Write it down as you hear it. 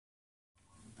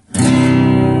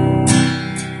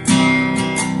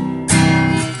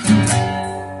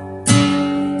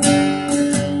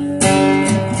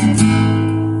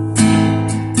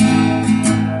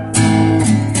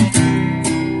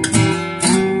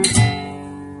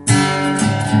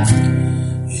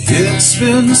It's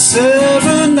been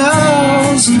 7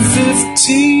 hours and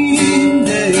 15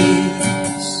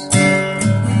 days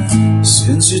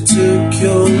since you took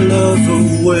your love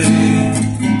away.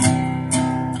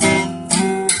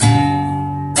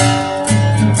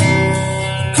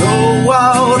 Go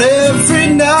out every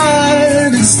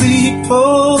night and sleep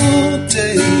all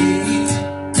day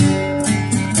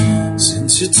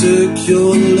since you took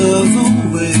your love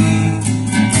away.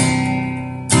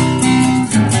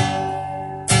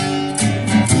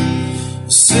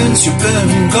 Since you've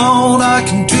been gone, I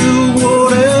can do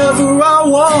whatever I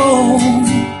want.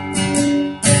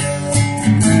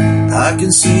 I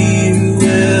can see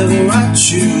whoever I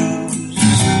choose.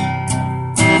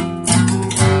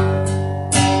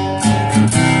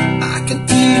 I can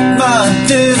eat my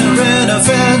dinner in a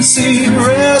fancy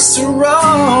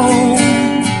restaurant,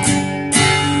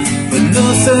 but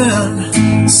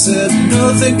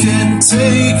nothing can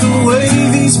take away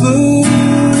these blues.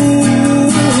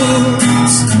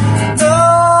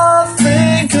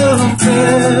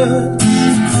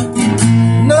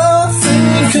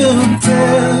 Nothing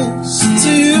compares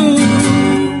to you.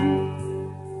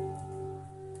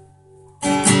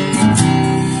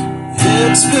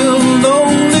 It's been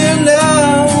lonely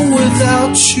now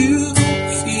without you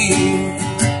here,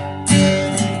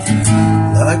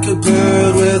 like a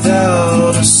bird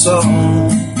without a song.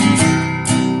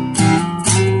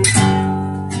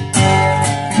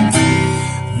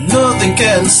 Nothing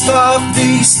can stop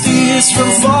these tears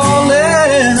from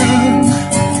falling.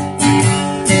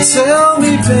 Tell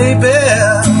me, baby,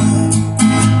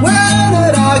 where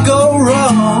did I go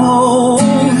wrong?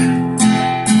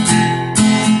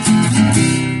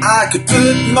 I could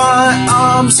put my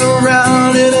arms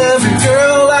around every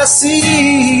girl I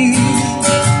see,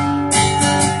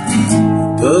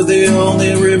 but they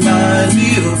only remind me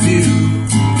of you.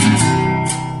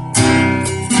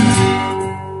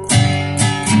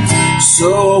 So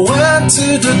I went to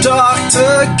the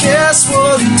doctor, guess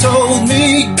what he told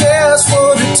me,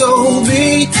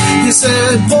 he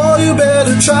said, boy, you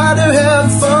better try to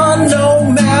have fun no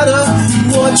matter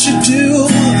what you do,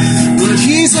 but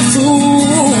he's a fool.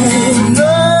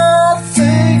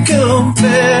 Nothing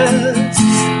compares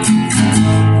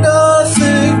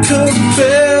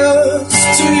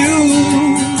to you.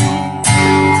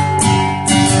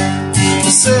 He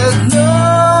said,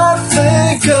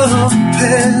 nothing compares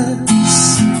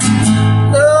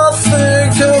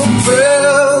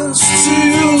to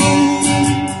you.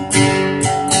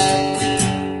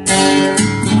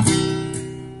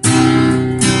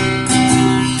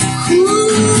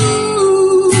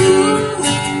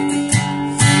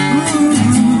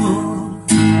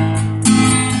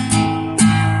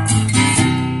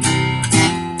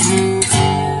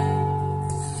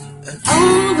 And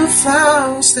all the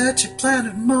flowers that you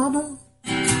planted, mama,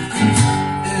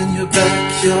 in your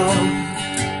backyard,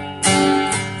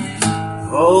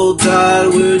 all died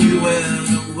when you went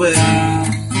away.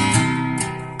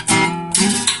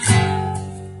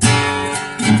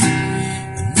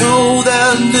 I know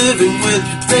that living with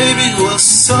you, baby, was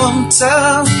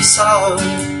sometimes hard,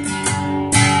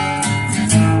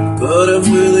 but I'm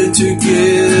willing to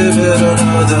give it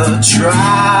another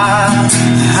try.